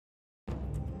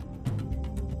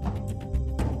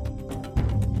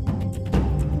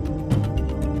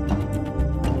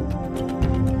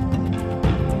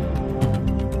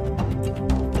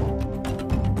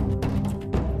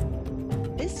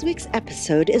week's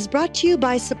episode is brought to you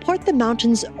by Support the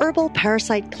Mountains Herbal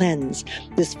Parasite Cleanse.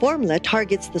 This formula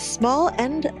targets the small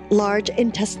and large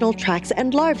intestinal tracts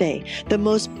and larvae, the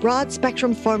most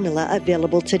broad-spectrum formula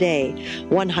available today.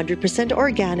 100%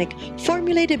 organic,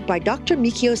 formulated by Dr.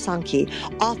 Mikio Sankey,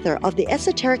 author of the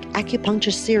Esoteric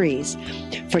Acupuncture series.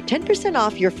 For 10%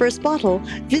 off your first bottle,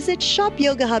 visit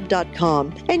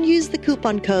shopyogahub.com and use the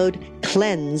coupon code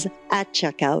CLEANSE at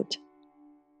checkout.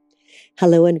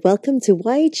 Hello and welcome to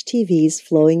YHTV's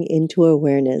Flowing into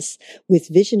Awareness with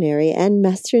visionary and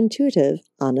master intuitive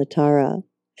Anatara.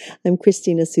 I'm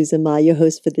Christina Suzuma, your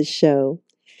host for this show.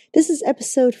 This is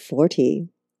episode 40,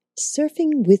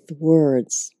 Surfing with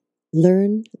Words.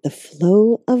 Learn the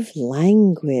flow of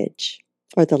language,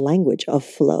 or the language of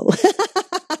flow.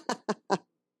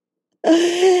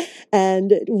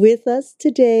 And with us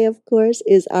today, of course,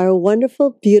 is our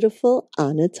wonderful, beautiful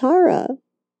Anatara.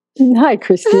 Hi,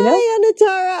 Christina.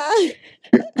 Hi,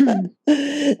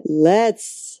 Anatara.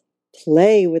 Let's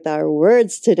play with our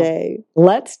words today.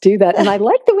 Let's do that. And I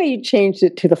like the way you changed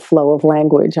it to the flow of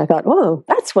language. I thought, oh,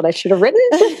 that's what I should have written.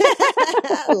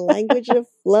 Language of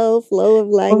flow of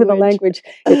language. Over the language.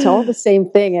 It's all the same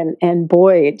thing. And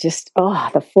boy, it just,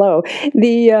 the flow.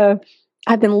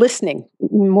 I've been listening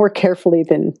more carefully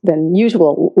than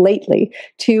usual lately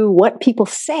to what people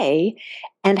say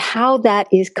and how that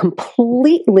is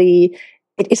completely,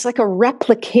 it's like a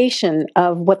replication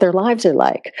of what their lives are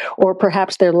like, or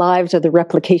perhaps their lives are the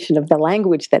replication of the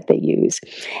language that they use.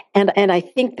 And I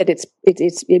think that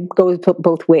it goes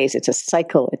both ways. It's a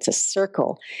cycle, it's a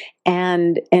circle,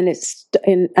 and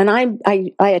I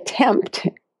attempt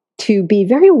to be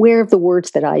very aware of the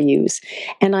words that I use,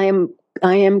 and I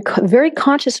am very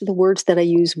conscious of the words that I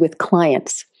use with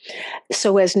clients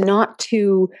so as not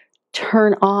to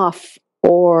turn off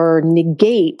or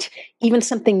negate even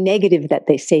something negative that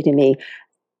they say to me.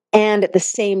 And at the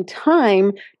same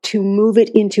time, to move it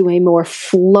into a more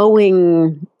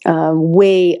flowing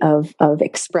way of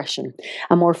expression,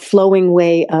 a more flowing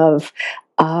way of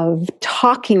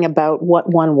talking about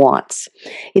what one wants.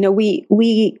 You know, we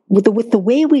with the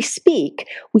way we speak,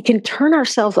 we can turn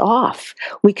ourselves off.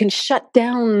 We can shut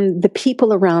down the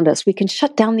people around us. We can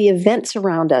shut down the events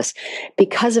around us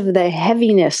because of the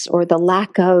heaviness or the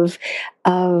lack of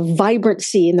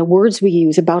vibrancy in the words we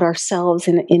use about ourselves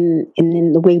and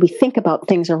in the way we think about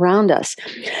things around us.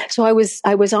 So I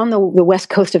was on the west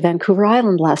coast of Vancouver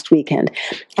Island last weekend,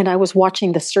 and I was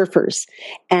watching the surfers,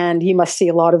 and you must see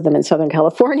a lot of them in Southern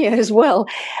California as well.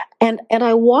 And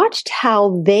I watched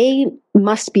how they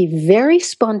must be very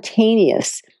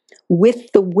spontaneous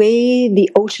with the way the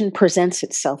ocean presents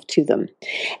itself to them.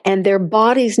 And their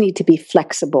bodies need to be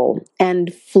flexible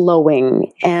and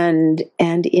flowing and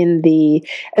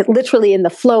literally in the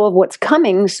flow of what's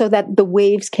coming, so that the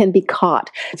waves can be caught,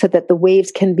 so that the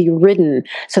waves can be ridden,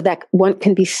 so that one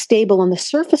can be stable on the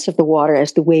surface of the water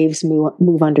as the waves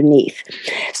move underneath.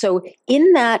 So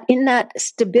in that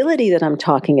stability that I'm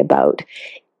talking about,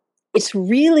 it's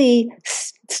really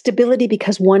stability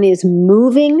because one is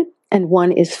moving and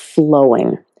one is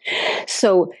flowing.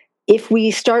 So if we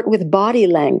start with body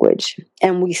language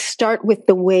and we start with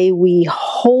the way we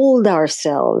hold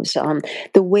ourselves,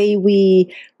 the way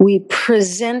we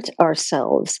present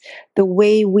ourselves, the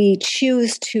way we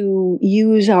choose to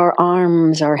use our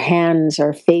arms, our hands,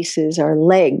 our faces, our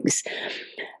legs,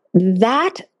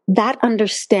 that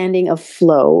understanding of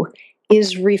flow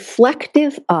is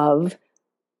reflective of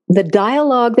the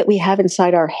dialogue that we have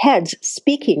inside our heads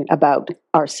speaking about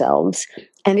ourselves,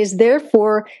 and is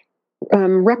therefore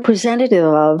representative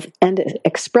of and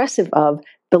expressive of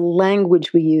the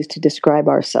language we use to describe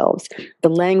ourselves, the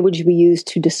language we use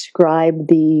to describe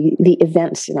the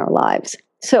events in our lives.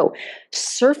 So,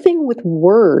 surfing with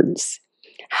words,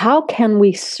 how can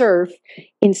we surf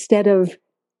instead of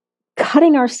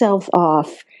cutting ourselves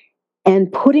off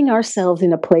and putting ourselves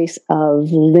in a place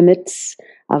of limits,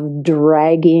 of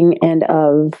dragging, and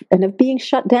of being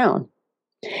shut down?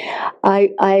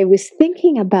 I was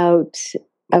thinking about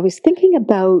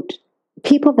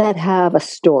people that have a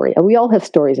story. We all have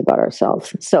stories about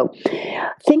ourselves. So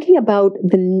thinking about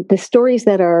the stories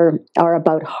that are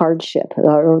about hardship,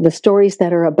 or the stories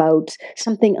that are about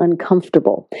something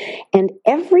uncomfortable. And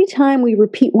every time we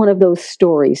repeat one of those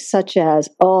stories, such as,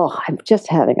 oh, I'm just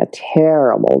having a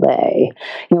terrible day.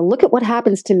 Look at what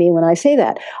happens to me when I say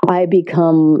that. I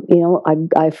become,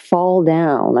 I fall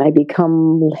down. I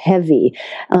become heavy.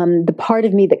 The part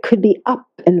of me that could be up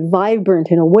and vibrant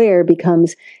and aware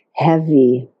becomes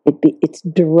heavy. It's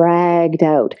dragged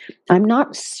out. I'm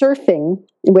not surfing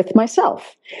with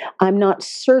myself. I'm not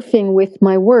surfing with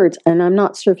my words, and I'm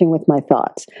not surfing with my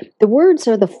thoughts. The words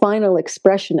are the final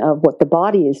expression of what the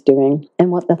body is doing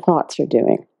and what the thoughts are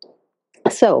doing.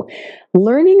 So,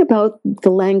 learning about the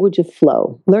language of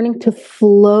flow, learning to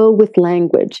flow with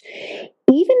language,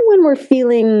 even when we're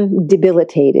feeling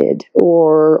debilitated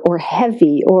or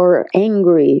heavy or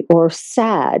angry or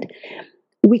sad,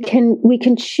 we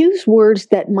can choose words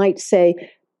that might say,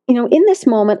 in this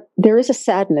moment, there is a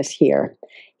sadness here.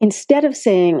 Instead of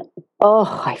saying,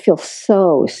 oh, I feel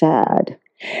so sad.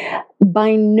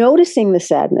 By noticing the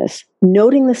sadness,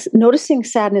 noticing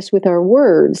sadness with our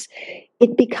words,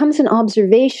 it becomes an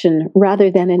observation rather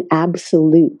than an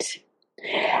absolute.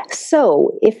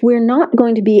 So if we're not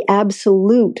going to be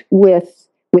absolute with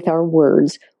our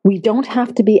words, we don't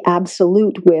have to be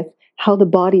absolute with how the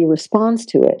body responds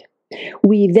to it.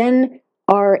 We then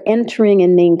are entering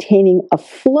and maintaining a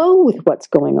flow with what's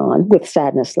going on, with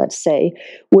sadness, let's say,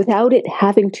 without it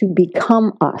having to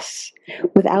become us,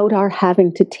 without our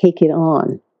having to take it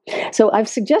on. So I've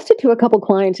suggested to a couple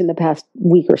clients in the past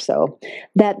week or so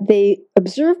that they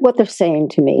observe what they're saying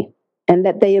to me and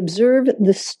that they observe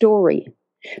the story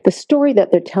that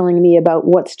they're telling me about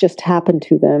what's just happened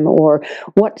to them or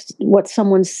what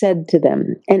someone said to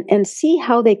them, and see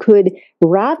how they could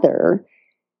rather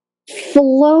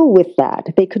flow with that.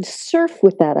 They could surf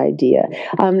with that idea.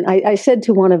 I said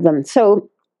to one of them, so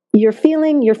you're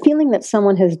feeling that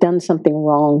someone has done something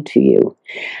wrong to you.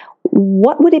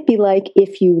 What would it be like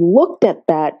if you looked at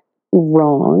that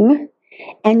wrong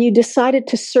and you decided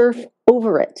to surf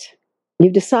over it?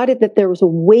 You decided that there was a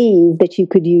wave that you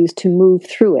could use to move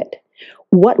through it.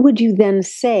 What would you then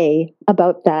say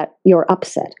about that, your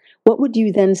upset? What would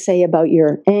you then say about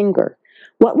your anger?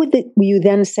 What would you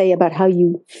then say about how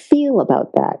you feel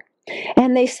about that?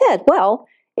 And they said, well,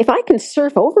 if I can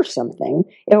surf over something,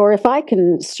 or if I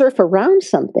can surf around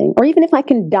something, or even if I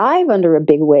can dive under a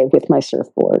big wave with my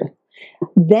surfboard,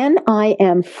 then I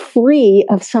am free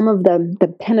of some of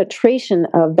the penetration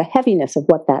of the heaviness of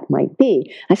what that might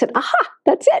be. I said, aha,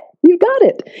 that's it. You got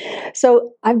it.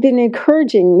 So I've been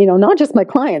encouraging, not just my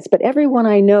clients, but everyone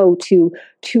I know to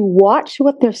watch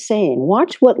what they're saying,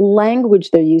 watch what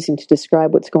language they're using to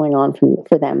describe what's going on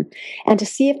for them, and to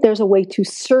see if there's a way to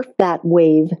surf that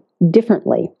wave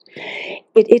differently.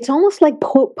 It's almost like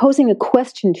posing a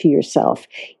question to yourself.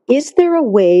 Is there a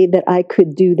way that I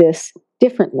could do this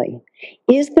differently?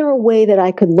 Is there a way that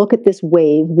I could look at this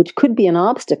wave, which could be an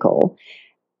obstacle,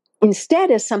 instead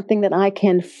as something that I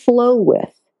can flow with?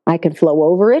 I can flow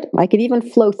over it. I could even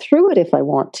flow through it if I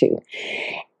want to.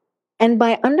 And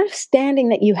by understanding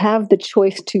that you have the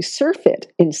choice to surf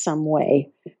it in some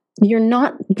way, you're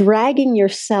not dragging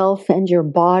yourself and your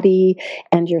body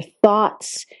and your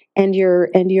thoughts and your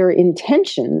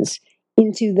intentions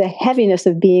into the heaviness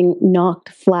of being knocked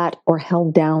flat or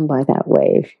held down by that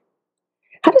wave.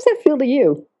 How does that feel to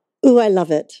you? Ooh, I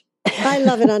love it. I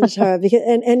love it, Anatara, because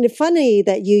and funny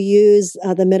that you use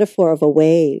the metaphor of a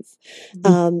wave,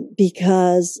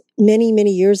 because many,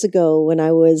 many years ago when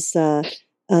I was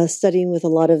studying with a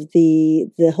lot of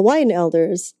the Hawaiian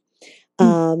elders,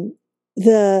 they've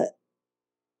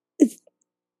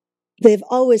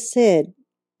always said,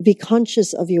 be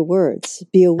conscious of your words,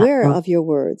 be aware of your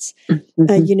words.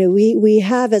 We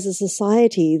have as a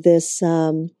society this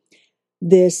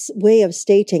way of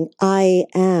stating, I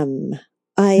am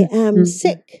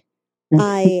sick.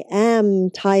 I am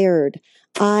tired.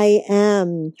 I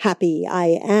am happy.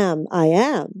 I am.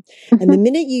 And the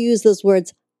minute you use those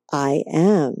words, I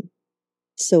am,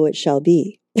 so it shall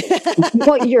be.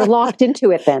 Well, you're locked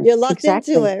into it then. You're locked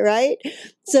into it, right?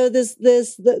 So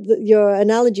your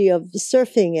analogy of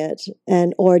surfing it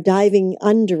or diving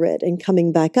under it and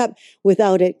coming back up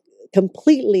without it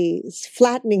completely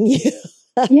flattening you.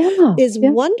 Is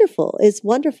wonderful. It's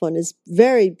wonderful and is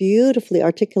very beautifully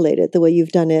articulated the way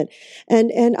you've done it.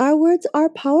 And our words are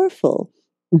powerful.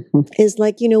 It's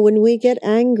like, when we get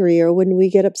angry or when we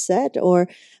get upset or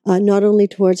not only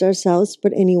towards ourselves,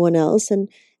 but anyone else. And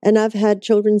I've had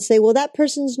children say, well, that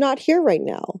person's not here right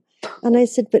now. And I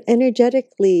said, but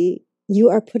energetically, you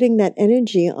are putting that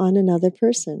energy on another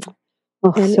person.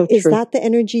 Oh, and so is true. that the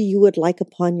energy you would like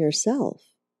upon yourself?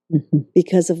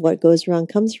 Because of what goes around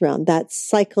comes around. That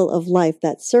cycle of life,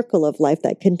 that circle of life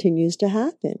that continues to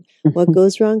happen. What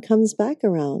goes around comes back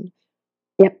around.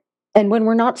 Yep. And when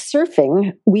we're not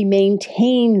surfing, we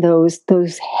maintain those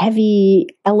heavy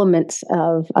elements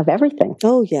of everything.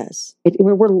 Oh yes.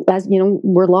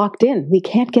 We're locked in. We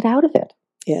can't get out of it.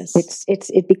 Yes.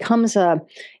 It becomes a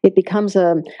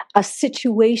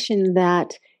situation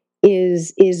that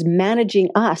is managing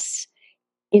us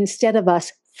instead of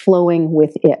us flowing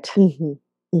with it.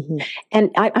 Mm-hmm.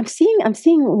 And I'm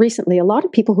seeing recently a lot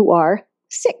of people who are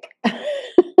sick.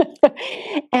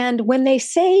 And when they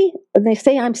say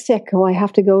I'm sick, oh, I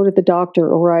have to go to the doctor,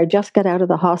 or I just got out of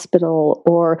the hospital,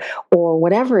 or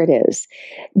whatever it is,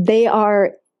 they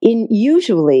are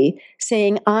usually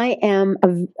saying, I am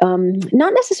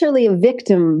not necessarily a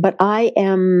victim, but I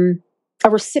am a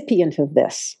recipient of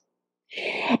this.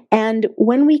 And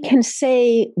when we can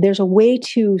say there's a way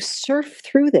to surf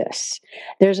through this,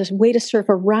 there's a way to surf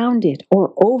around it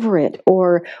or over it,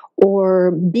 or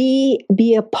be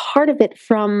a part of it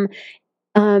from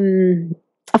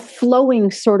a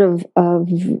flowing sort of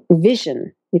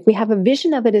vision. If we have a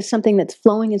vision of it as something that's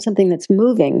flowing and something that's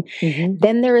moving, mm-hmm.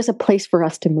 then there is a place for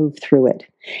us to move through it.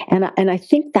 And I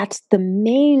think that's the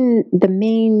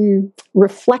main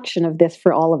reflection of this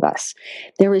for all of us.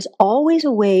 There is always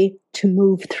a way to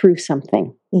move through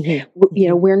something. Mm-hmm. You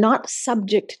know, we're not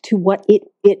subject to what it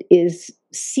is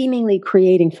seemingly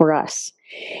creating for us.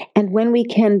 And when we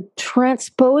can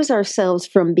transpose ourselves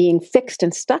from being fixed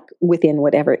and stuck within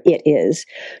whatever it is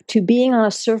to being on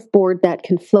a surfboard that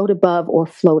can float above or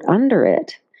float under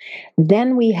it,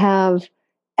 then we have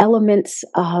elements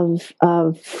of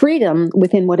freedom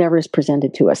within whatever is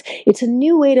presented to us. It's a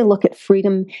new way to look at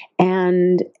freedom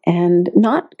and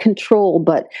not control,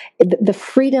 but the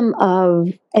freedom of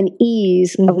an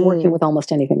ease mm-hmm. of working with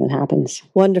almost anything that happens.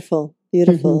 Wonderful.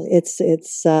 Beautiful.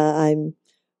 Mm-hmm. I'm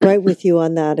right with you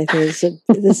on that. I think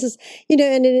this is, you know,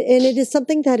 and it is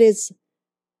something that is,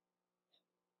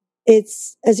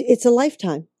 it's a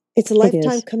lifetime. It's a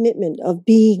lifetime commitment of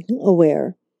being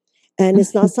aware. And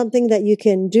it's not something that you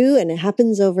can do and it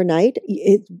happens overnight.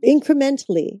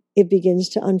 Incrementally, it begins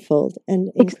to unfold, and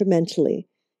incrementally.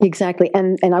 Exactly.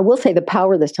 And I will say the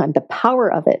power this time, the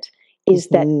power of it is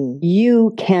that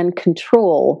you can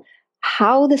control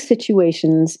how the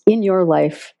situations in your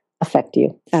life affect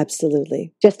you.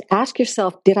 Absolutely. Just ask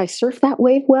yourself, did I surf that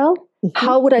wave well? Mm-hmm.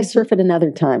 How would I surf it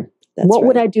another time? What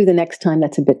would I do the next time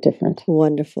that's a bit different?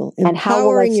 Wonderful.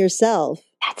 Empowering yourself.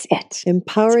 That's it.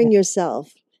 Empowering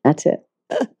yourself. That's it.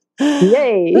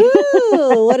 Yay.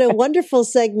 Ooh, what a wonderful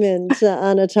segment,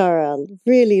 Anatara.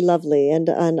 Really lovely.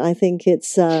 And I think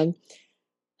it's, in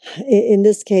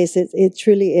this case, it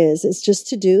truly is. It's just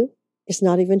to do. It's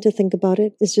not even to think about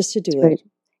it. It's just to do it.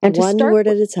 And one word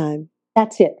at a time.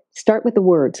 That's it. Start with the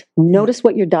words. Notice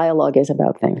what your dialogue is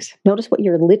about things. Notice what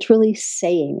you're literally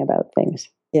saying about things.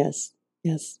 Yes.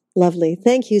 Yes. Lovely.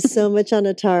 Thank you so much,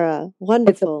 Anatara.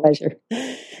 Wonderful. It's a pleasure.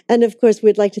 And of course,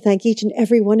 we'd like to thank each and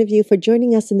every one of you for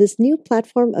joining us in this new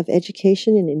platform of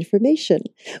education and information.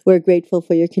 We're grateful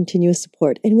for your continuous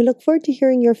support, and we look forward to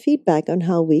hearing your feedback on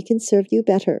how we can serve you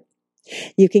better.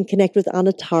 You can connect with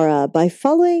Anatara by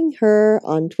following her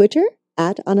on Twitter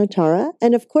 @Anatara,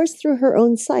 and of course through her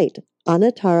own site,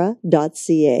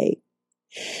 anatara.ca.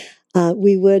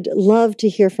 We would love to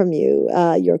hear from you.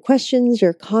 Your questions,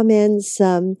 your comments,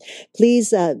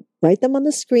 please write them on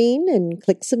the screen and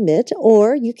click submit,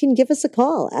 or you can give us a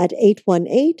call at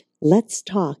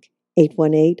 818-LETS-TALK,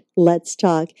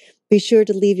 818-LETS-TALK. Be sure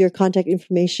to leave your contact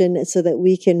information so that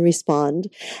we can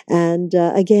respond. And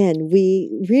again,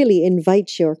 we really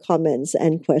invite your comments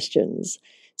and questions.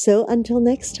 So until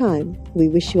next time, we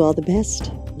wish you all the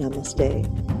best.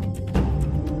 Namaste.